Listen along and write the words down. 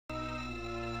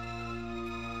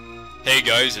Hey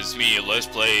guys, it's me, Let's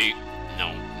Play...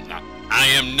 No, not... I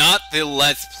am not the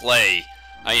Let's Play.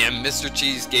 I am Mr.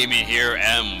 Cheese Gaming here,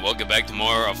 and welcome back to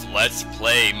more of Let's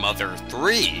Play Mother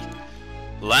 3.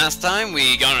 Last time,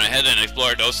 we gone ahead and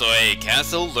explored Osohe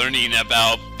Castle, learning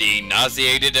about the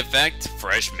nauseated effect,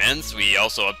 fresh mints. We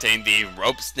also obtained the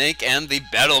rope snake and the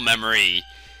battle memory.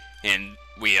 And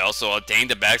we also obtained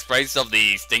the back sprites of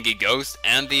the stinky ghost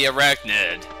and the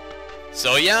arachnid.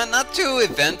 So yeah, not too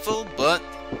eventful, but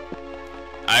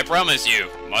I promise you,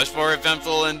 much more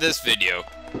eventful in this video.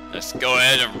 Let's go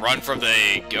ahead and run from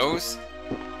the ghost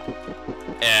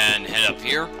and head up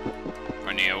here,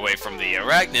 running away from the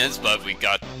arachnids, but we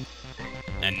got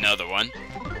another one.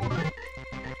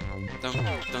 Dun,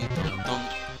 dun, dun,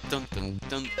 dun, dun,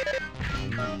 dun.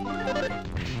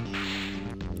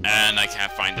 And I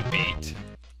can't find the beat.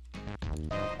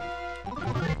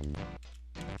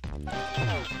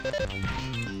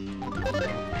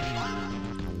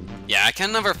 Yeah, I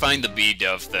can never find the beat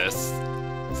of this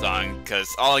song, because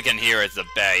all I can hear is the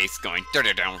bass going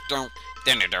dun-dun-dun-dun,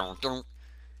 dun-dun-dun-dun.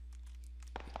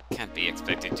 Can't be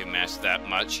expected to match that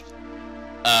much.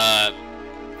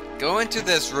 Go into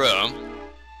this room,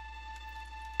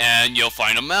 and you'll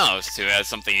find a mouse who has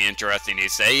something interesting to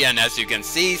say, and as you can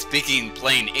see, speaking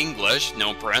plain English,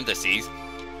 no parentheses,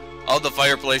 all the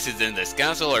fireplaces in this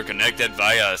castle are connected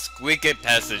via a squeaky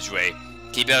passageway.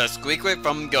 Keep out a squeaky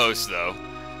from ghosts, though.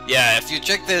 Yeah, if you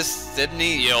check this,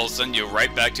 Sydney, it'll send you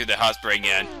right back to the hot spring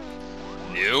and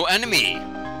new enemy.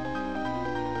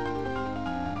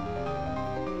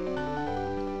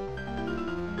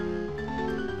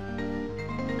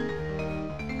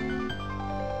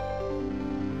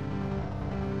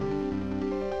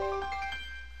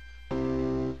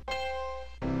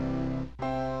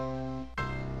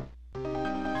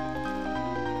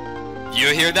 You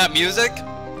hear that music?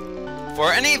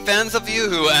 For any fans of you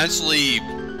who actually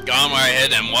gone right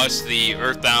ahead and watched the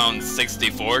Earthbound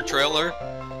 64 trailer,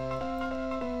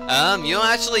 you'll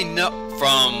actually know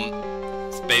from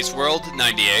Space World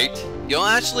 98, you'll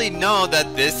actually know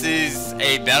that this is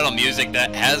a battle music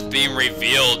that has been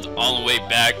revealed all the way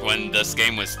back when this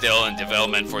game was still in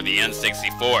development for the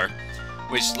N64,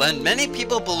 which led many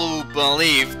people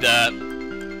believe that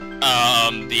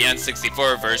the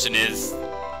N64 version is,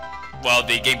 well,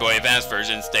 the Game Boy Advance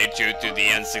version stayed true to the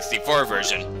N64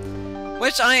 version.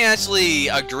 Which I actually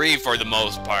agree for the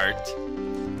most part.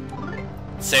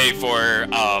 Save for,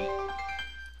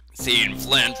 seeing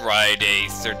Flint write a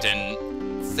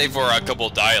certain... Save for a couple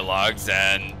dialogues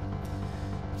and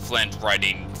Flint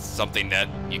writing something that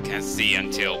you can't see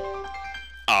until,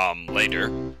 later.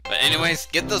 But anyways,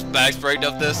 get this back sprite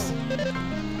of this.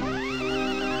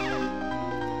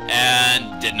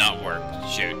 And did not work.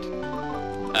 Shoot.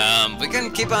 We can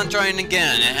keep on trying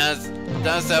again. It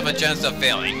does have a chance of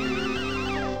failing.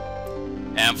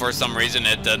 And for some reason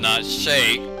it did not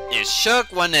shake. It shook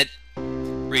when it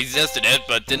resisted it,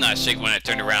 but did not shake when it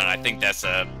turned around. I think that's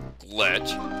a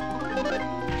glitch.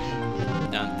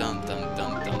 Dun dun dun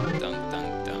dun dun dun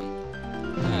dun dun.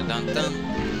 Dun dun dun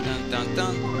dun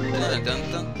dun dun dun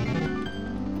dun.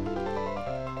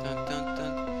 Dun dun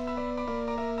dun.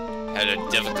 Had a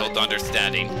difficult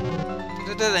understanding.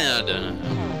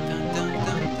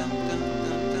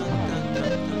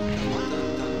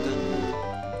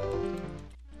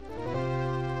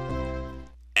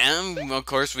 And of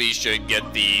course we should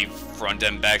get the front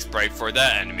and back sprite for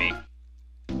that enemy.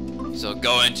 So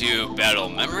go into battle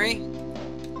memory.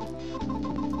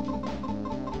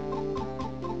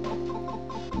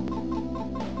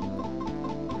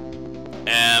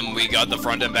 And we got the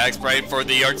front and back sprite for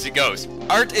the artsy ghost.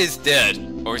 Art is dead,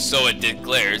 or so it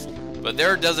declares, but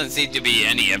there doesn't seem to be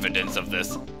any evidence of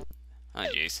this. Oh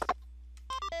jeez.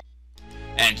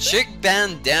 And Chick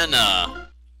Bandana.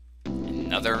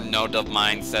 Another note of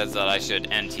mine says that I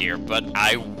should end here, but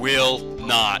I will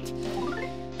not.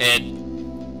 It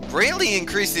greatly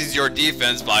increases your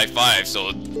defense by 5,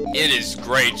 so it is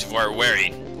great for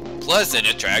wearing. Plus, it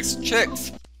attracts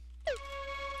chicks.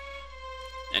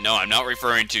 And no, I'm not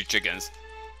referring to chickens.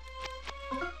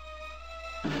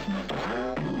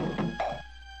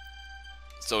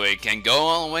 So it can go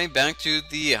all the way back to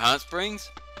the hot springs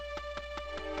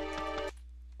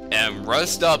and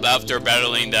rest up after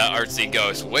battling that artsy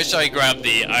ghost. Wish I grabbed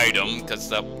the item, because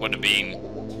that would have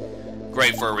been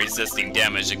great for resisting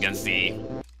damage against the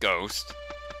ghost.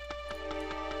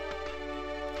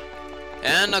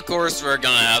 And of course we're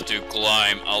gonna have to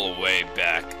climb all the way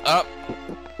back up.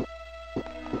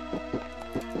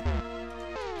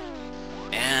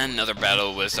 And another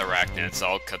battle with arachnids.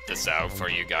 I'll cut this out for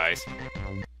you guys.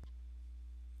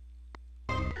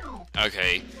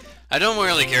 Okay. I don't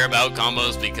really care about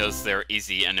combos because they're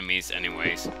easy enemies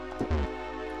anyways.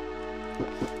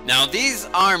 Now these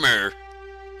armor,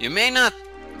 they may not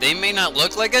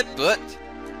look like it, but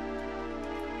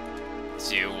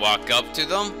as you walk up to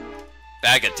them,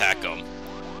 back attack them.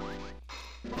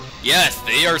 Yes,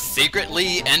 they are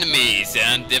secretly enemies,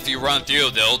 and if you run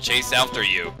through, they'll chase after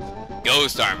you.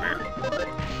 Ghost armor.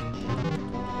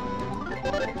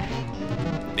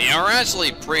 They are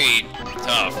actually pretty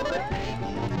tough,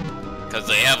 because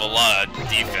they have a lot of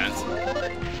defense.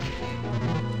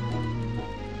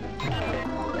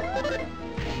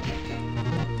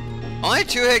 Only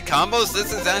 2-hit combos,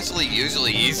 this is actually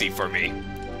usually easy for me.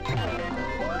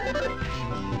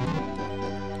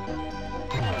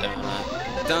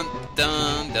 Dun,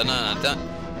 dun, dun, dun, dun.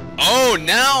 Oh,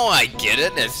 now I get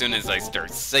it as soon as I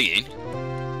start singing.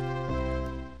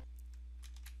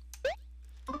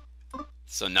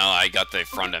 So now I got the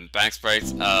front and back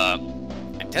sprites. I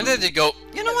tended to go,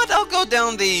 you know what, I'll go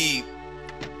down the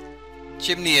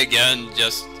chimney again,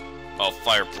 just, well,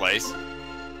 fireplace.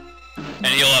 And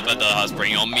heal up at the hot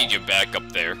spring, I'll meet you back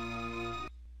up there.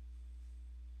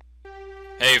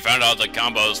 Hey, found out the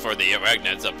combos for the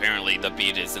arachnids. Apparently the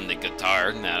beat is in the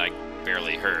guitar that I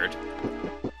barely heard.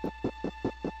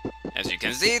 As you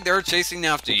can see, they're chasing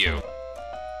after you.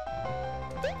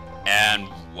 And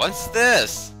what's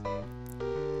this?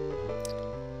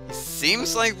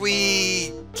 Seems like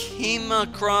we came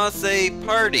across a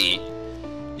party.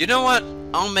 You know what?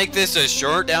 I'll make this a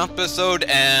short episode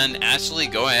and actually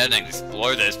go ahead and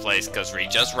explore this place because we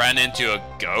just ran into a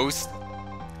ghost.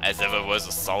 As if it was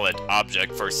a solid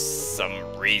object for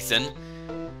some reason.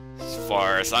 As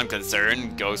far as I'm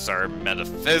concerned, ghosts are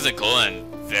metaphysical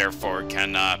and therefore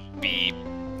cannot be...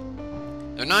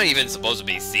 They're not even supposed to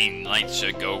be seen. Light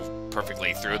should go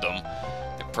perfectly through them.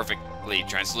 They're perfectly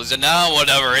translucent. Now,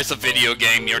 whatever, it's a video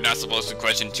game. You're not supposed to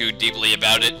question too deeply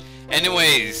about it.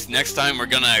 Anyways, next time we're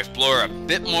gonna explore a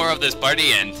bit more of this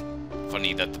party, and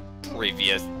funny that the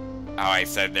previous... How I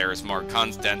said there's more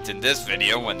content in this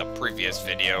video when the previous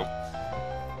video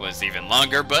was even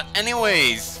longer, but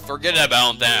anyways, forget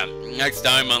about that. Next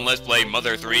time on Let's Play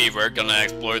Mother 3, we're gonna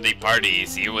explore the party,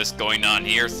 see what's going on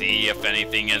here, see if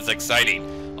anything is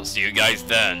exciting. I'll see you guys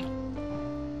then.